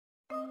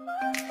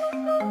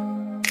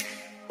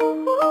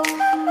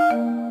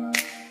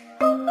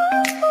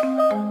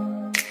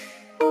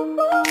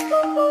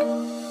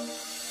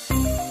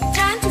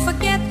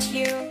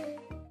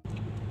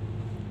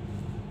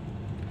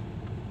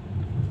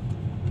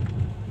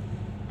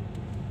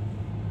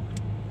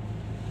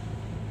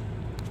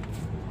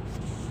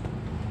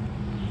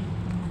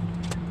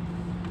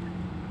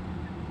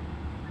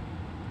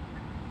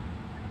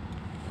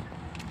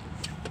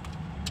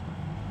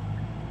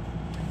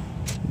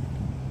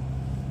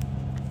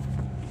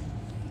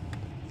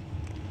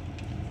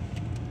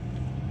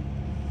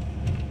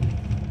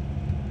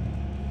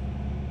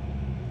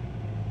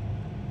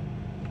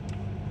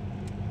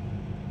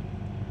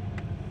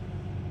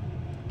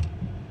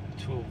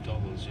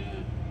was,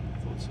 yeah. I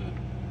thought so.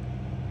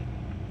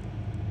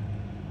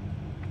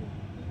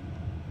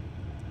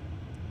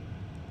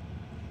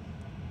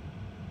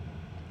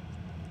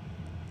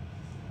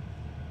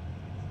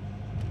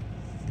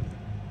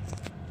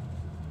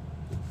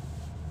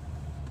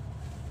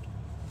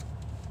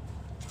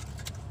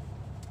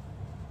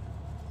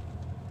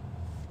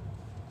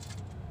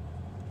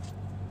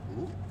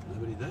 Oh,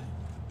 nobody there?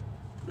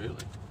 Really?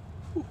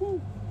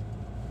 Woohoo!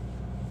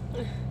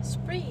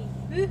 Spring!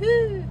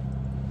 Woohoo!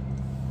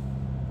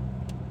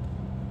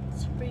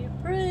 Spring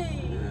free!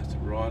 Yeah, it's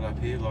right up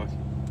here like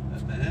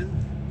that man.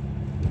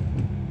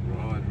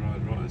 Right.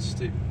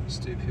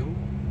 Steep hill.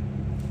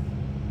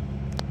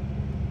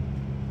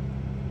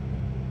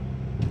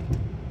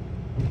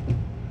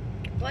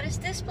 What is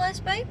this place,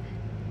 babe?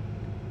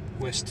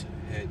 West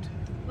Head.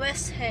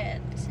 West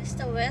Head. This is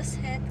the West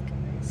Head,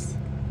 guys.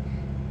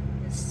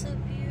 It's a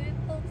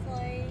beautiful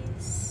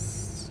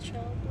place.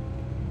 Trouble.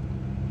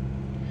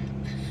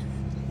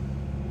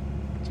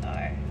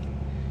 Char.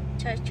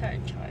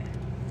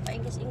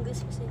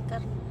 Pa-English kasi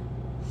karna.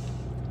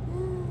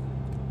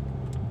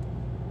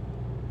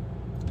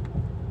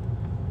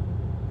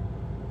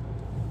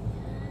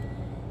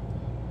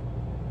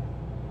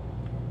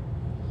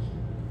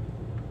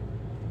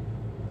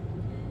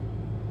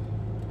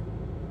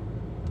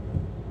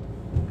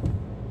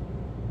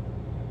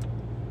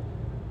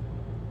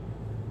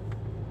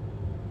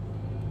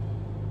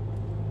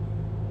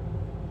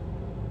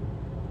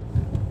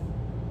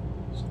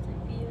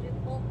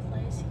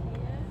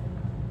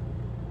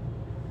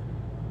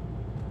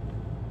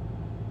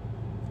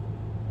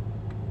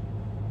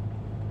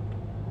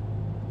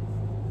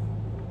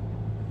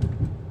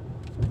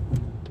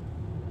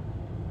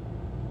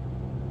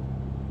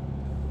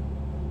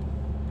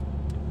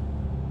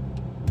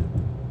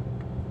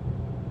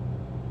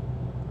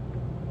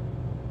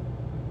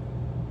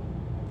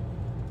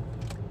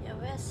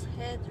 West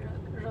Head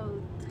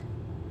Road.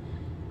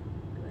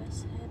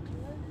 West Head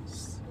Road.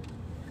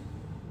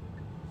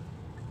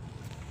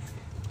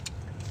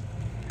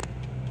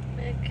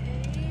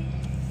 Okay.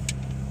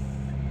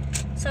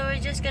 So we're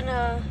just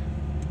gonna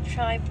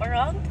drive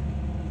around.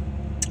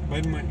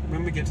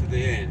 When we get to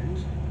the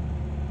end,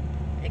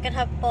 You can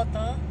have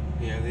photo.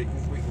 yeah, we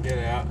can get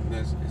out and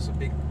there's a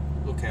big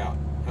lookout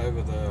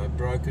over the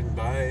Broken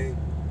Bay,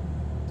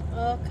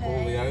 Okay.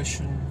 all the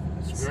ocean.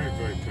 It's very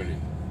pretty.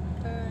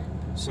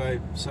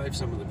 Alright. Save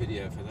some of the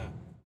video for that.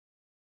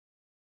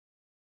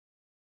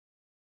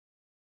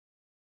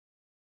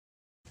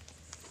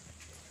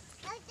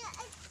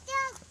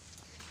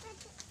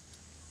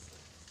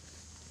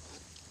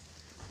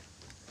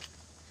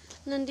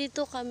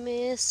 Nandito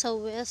kami sa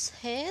West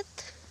Head.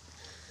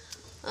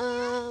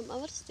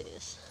 What is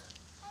this?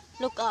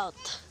 Lookout.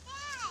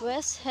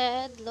 West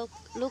Head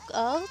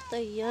Lookout.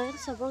 Ayan,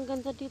 sobrang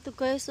ganda dito,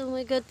 guys. Oh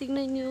my god,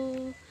 tingnan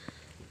nyo.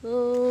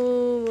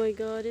 Oh my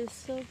god, it's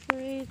so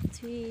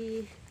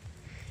pretty.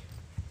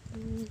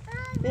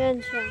 Ayan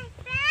siya.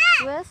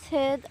 West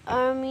Head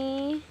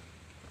Army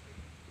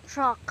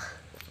Truck.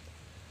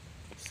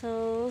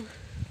 So,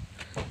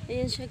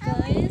 ayan siya,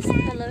 guys.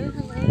 Hello.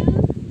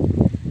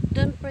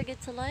 Don't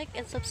forget to like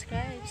and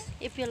subscribe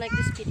if you like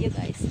this video,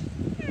 guys.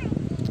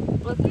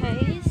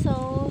 Okay,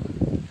 so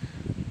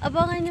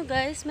abangan nyo,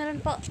 guys. Meron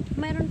pa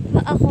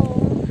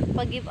akong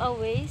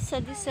pag-giveaway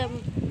sa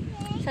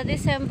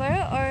December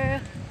or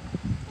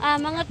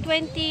mga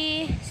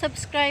 20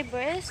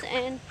 subscribers,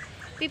 and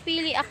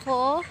pipili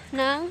ako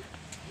ng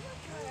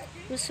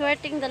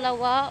maswerteng 2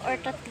 or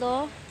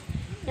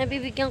 3 na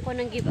bibigyan ko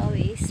ng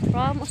giveaways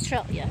from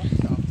Australia.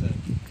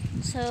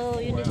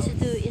 So, you need to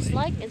do is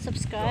like and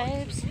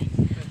subscribe.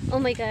 Oh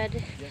my god.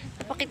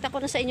 Napakita ko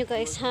na sa inyo,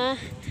 guys, ha?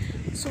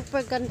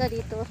 Super ganda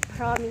dito.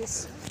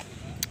 Promise.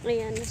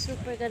 Ayan,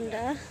 super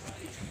ganda.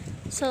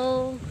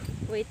 So,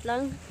 wait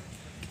lang.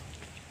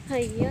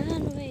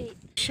 Ayan, wait.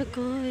 So,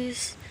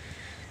 guys.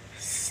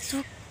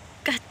 Look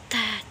at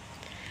that.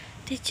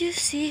 Did you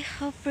see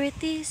how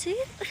pretty is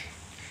it?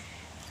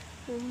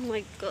 Oh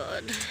my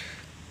god.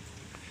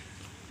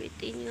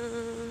 Pretty niya.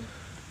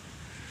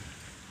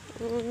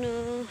 Oh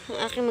no, ang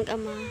aking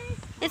mag-ama.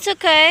 It's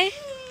okay.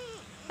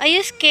 Are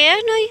you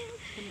scared? No,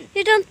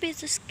 you don't be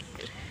so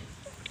scared.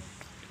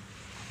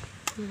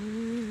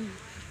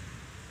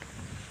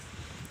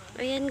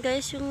 Ayan,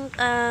 guys, yung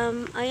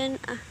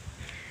ayan.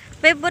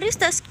 Babe, what is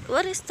that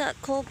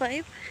called,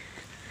 babe?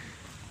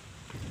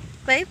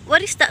 Babe,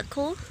 what is that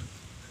called?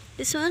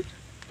 This one?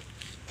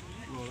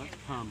 Well, that's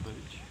Palm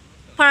Beach.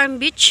 Palm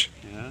Beach.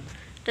 Yeah.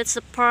 That's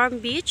the Palm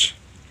Beach.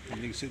 And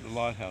you can see the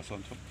lighthouse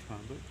on top of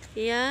Palm Beach.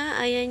 Yeah,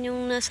 ayan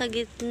yung nasa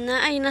gitna.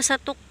 Ay, nasa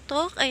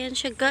tuktok. Ayan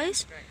siya,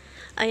 guys.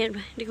 Ayan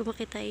ba? Hindi ko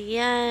makita.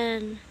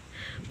 Ayan.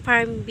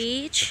 Palm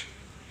Beach.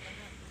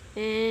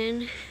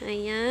 And,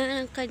 ayan.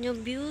 Ang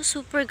kanyang view.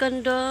 Super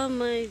ganda. Oh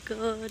my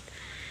God.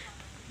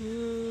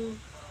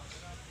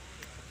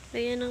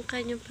 Ayan ang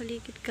kanyang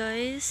paligid,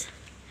 guys.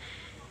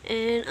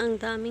 And, ang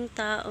daming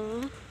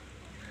tao.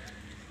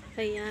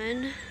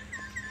 Ayan.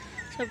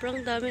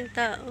 Sobrang daming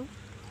tao.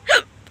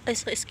 Ay,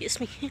 so excuse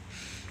me.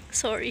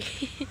 Sorry.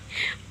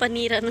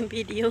 Panira ng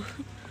video.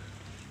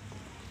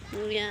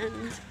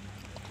 Ayan.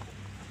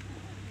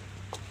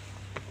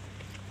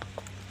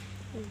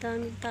 Ang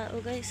daming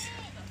tao, guys.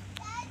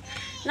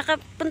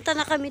 Nakapunta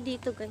na kami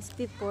dito, guys,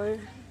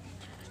 before.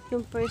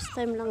 Yung first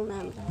time lang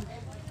namin.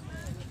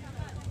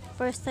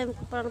 First time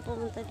ko parang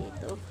pumunta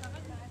dito.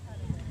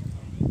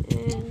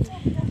 And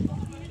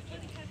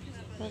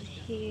but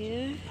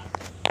here,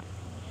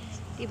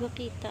 di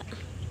makita.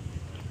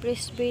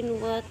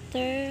 Brisbane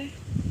Water,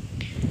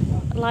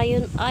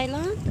 Lion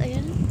Island.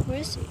 Ayan,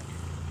 where is it?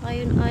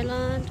 Lion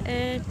Island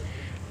and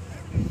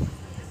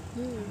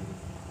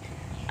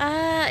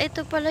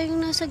ito pala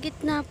yung nasa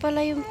gitna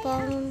pala yung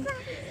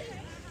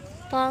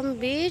Palm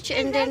Beach,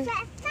 and then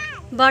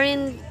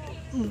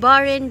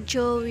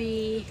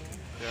Barrenjoey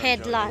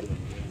Headland.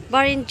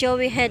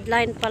 Barrenjoey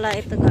Headland pala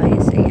ito,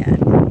 guys. Ayan.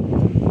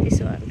 This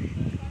one.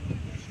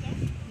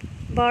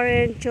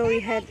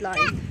 Barrenjoey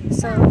Headland.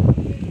 So,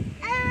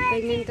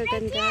 ganyan to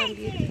ganda ang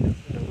beauty ng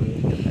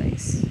ito,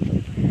 guys.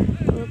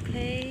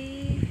 Okay.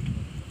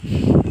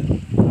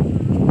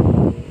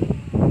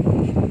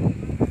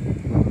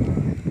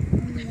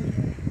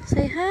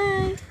 Say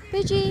hi,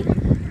 Reggie.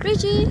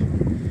 Reggie.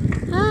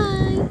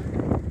 Hi.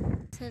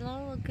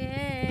 Hello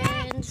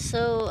again.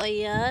 So,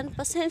 ayan.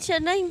 Pasensya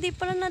na. Hindi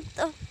pala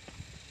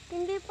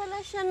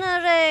siya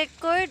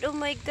na-record. Oh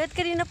my God.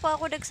 Kanina pa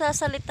ako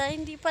nagsasalita.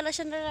 Hindi pala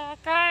siya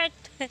na-record.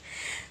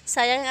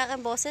 Sayang ang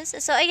aking boses.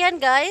 So, ayan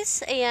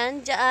guys.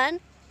 Ayan.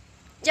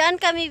 Diyan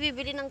kami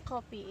bibili ng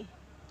coffee.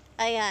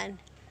 Ayan.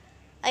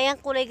 Ayan,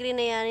 kulay green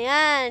na yan.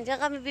 Ayan.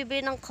 Diyan kami bibili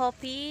ng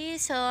coffee.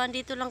 So,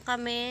 andito lang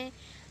kami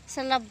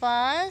sa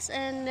labas,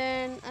 and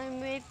then I'm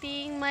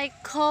waiting my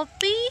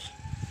coffee.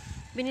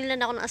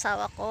 Binilan ako ng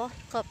asawa ko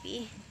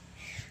coffee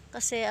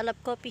kasi I love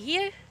coffee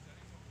here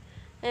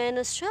in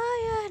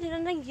Australia. Dito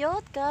ng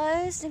yacht,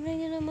 guys. Tingnan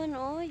nyo naman,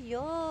 oh,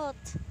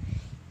 yacht,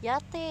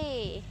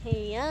 yate.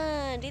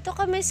 Ayan, dito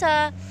kami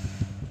sa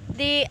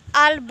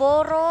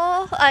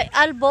Albora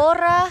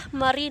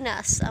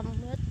Marinas.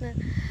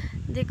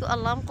 Hindi ko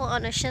alam kung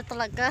ano siya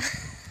talaga.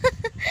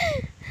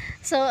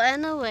 So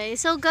anyway,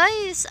 so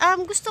guys,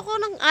 gusto ko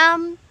ng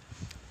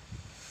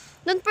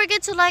don't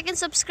forget to like and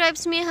subscribe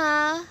me,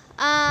 ha.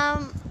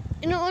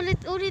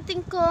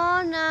 Inuulit-ulitin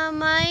ko na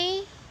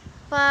may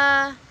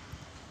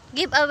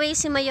giveaway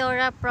si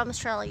Mayora from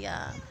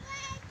Australia.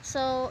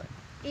 So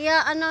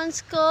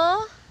i-announce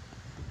ko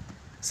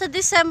sa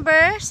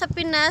December sa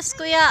Pinas,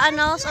 ko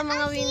i-announce ang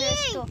mga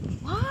winners ko.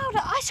 Wow,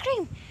 the ice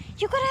cream!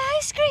 You got an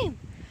ice cream!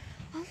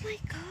 Oh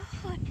my God!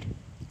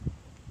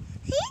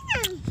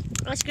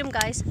 Ice cream,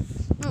 guys.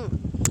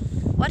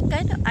 What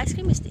kind of ice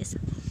cream is this?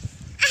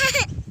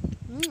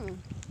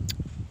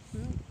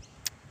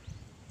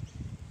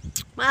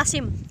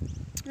 Maasim.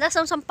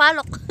 Lasang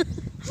sampalok.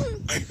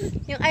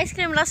 Yung ice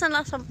cream lasang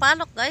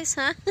sampalok, guys,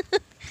 ha?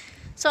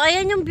 So,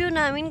 ayan yung view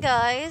namin,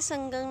 guys.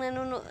 Hanggang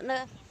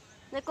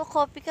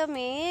nagko-coffee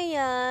kami.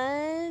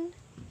 Ayan.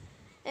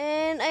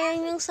 And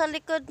ayan yung sa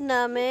likod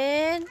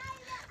namin.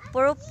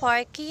 Puro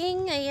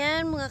parking.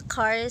 Ayan, mga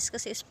cars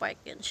kasi is park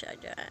yun siya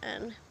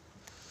dyan.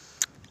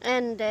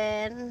 And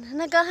then,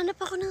 naghahanap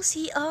ako ng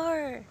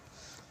CR.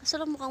 Kaso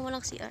lang mukhang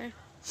walang CR.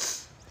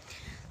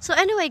 So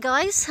anyway,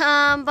 guys,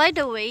 by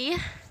the way,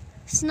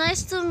 it's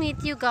nice to meet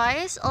you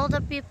guys. All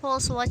the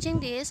people watching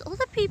this, all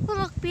the people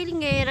of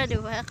Pilingera, di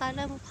ba?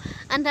 Akala mo,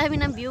 ang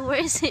dami ng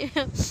viewers.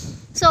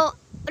 So,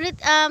 ulit,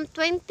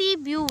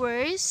 20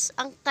 viewers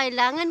ang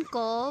kailangan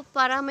ko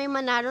para may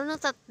manalo ng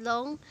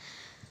 3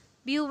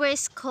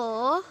 viewers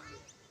ko.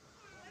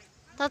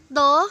 3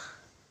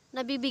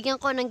 nabibigyan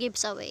ko ng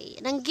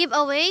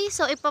giveaway.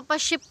 So,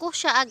 ipapaship ko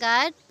siya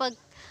agad. Pag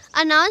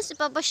announce,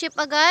 ipapaship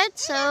agad.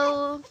 So,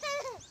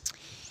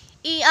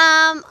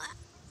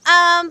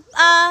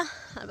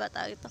 ano ba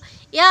tawag ito?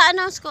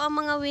 I-announce ko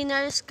ang mga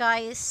winners,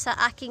 guys, sa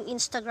aking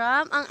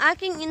Instagram. Ang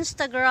aking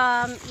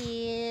Instagram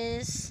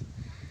is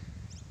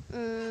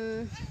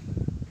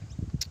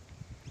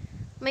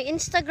my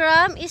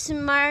Instagram is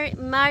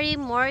Mary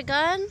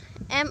Morgan,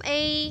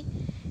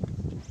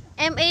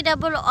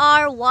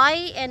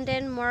 M-A-R-R-Y and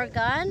then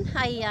Morgan.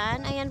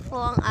 Ayan po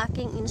ang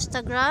aking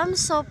Instagram.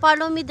 So,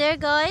 follow me there,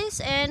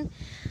 guys. And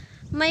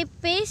my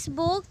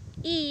Facebook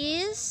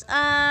is,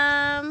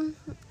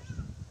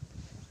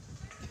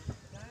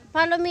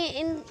 follow me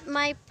in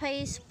my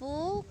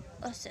Facebook.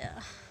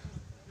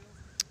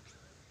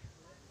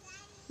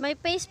 My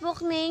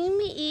Facebook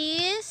name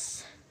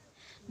is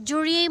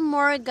Jury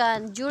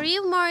Morgan.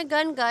 Jury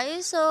Morgan,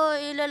 guys. So,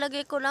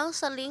 ilalagay ko lang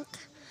sa link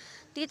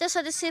dito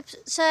sa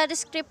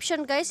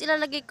description, guys.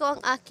 Ilalagay ko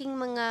ang aking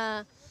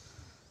mga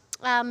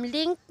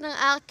link ng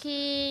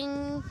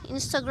aking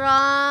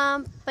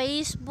Instagram,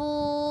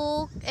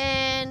 Facebook,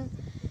 and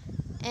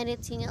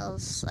anything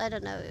else. I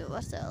don't know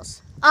what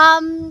else.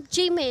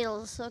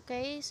 Gmails,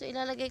 okay? So,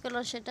 ilalagay ko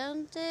lang siya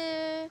down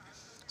there.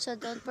 So,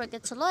 don't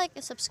forget to like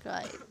and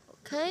subscribe.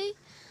 Okay?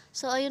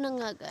 So, ayun na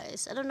nga,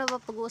 guys. Ano na ba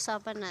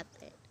pag-uusapan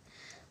natin?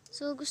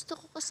 So, gusto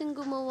ko kasing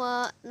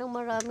gumawa ng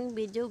maraming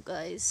video,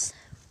 guys.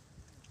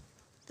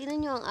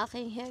 Tingnan nyo ang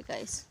aking hair,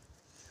 guys.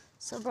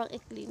 Sobrang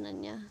ikli na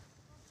niya.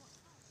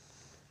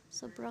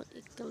 Sobrang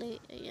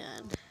ikli.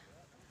 Ayan.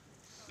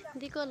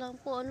 Hindi ko alam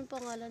kung anong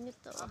pangalan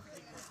nito.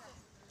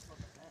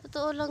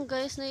 Totoo lang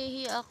guys,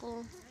 nahihiya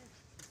ako.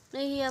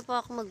 Nahihiya pa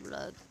ako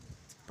mag-vlog.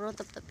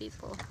 Front of the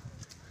people.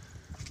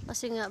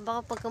 Kasi nga,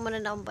 baka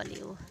pagkamalan akong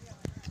baliw.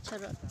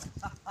 Charot.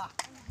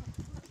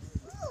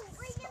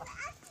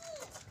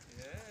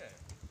 Yeah.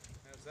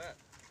 How's that?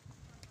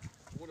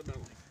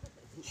 Watermelon.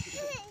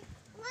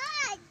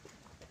 What?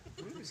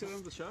 Maybe sit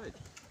under the shade.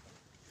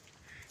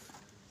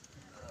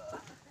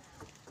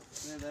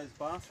 Now those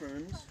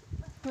bathrooms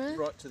Huh?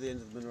 right to the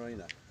end of the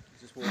marina.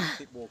 Just walk,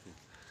 keep walking.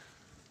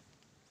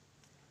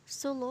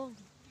 So long.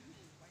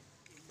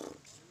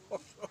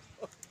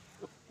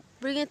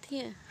 Bring it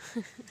here.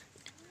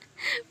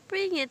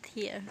 Bring it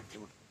here.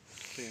 Come on.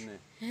 See in there.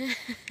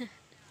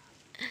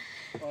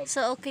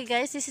 So, okay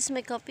guys, this is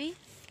my copy.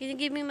 Can you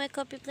give me my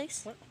copy,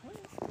 please? Why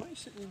are you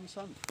sitting in the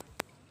sun?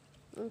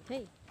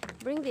 Okay.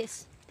 Bring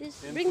this. M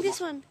Bring for this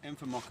one. M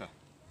for mocha.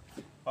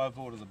 I've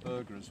ordered a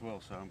burger as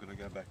well, so I'm going to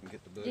go back and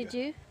get the burger. Did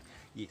you?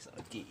 Yes, I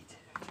did.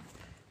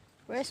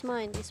 Where's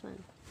mine? This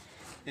one.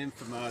 M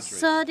for Marjorie.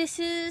 So, this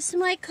is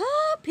my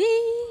copy.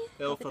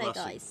 L Copy for tayo,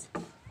 Lassie. guys.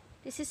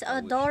 This is I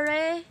wish.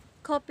 Adore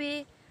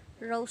Coffee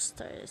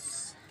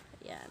Roasters.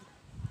 Yan.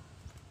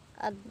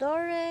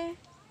 Adore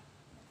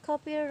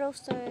Coffee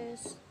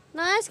Roasters.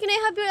 Nice. Can I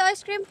have your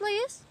ice cream,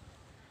 please?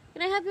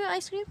 Can I have your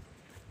ice cream?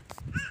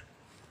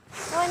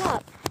 Why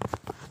not?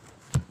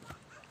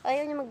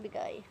 Ayaw niya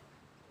magbigay.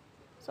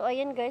 So,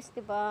 ayan guys,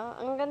 diba?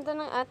 Ang ganda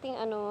ng ating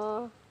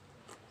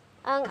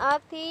ang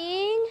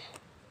ating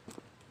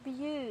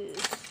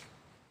views.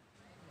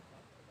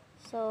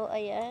 So,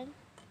 ayan.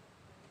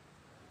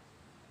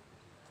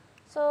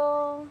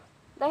 So,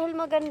 dahil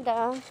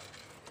maganda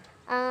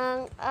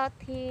ang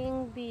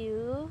ating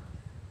view,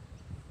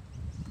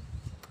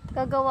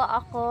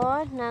 gagawa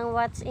ako ng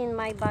what's in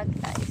my bag,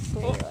 guys.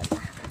 Ngayon.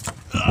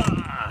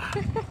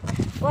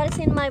 What's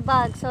in my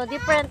bag. So,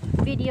 different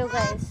video,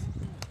 guys.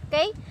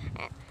 Okay?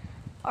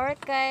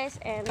 Alright,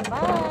 guys, and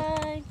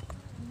bye!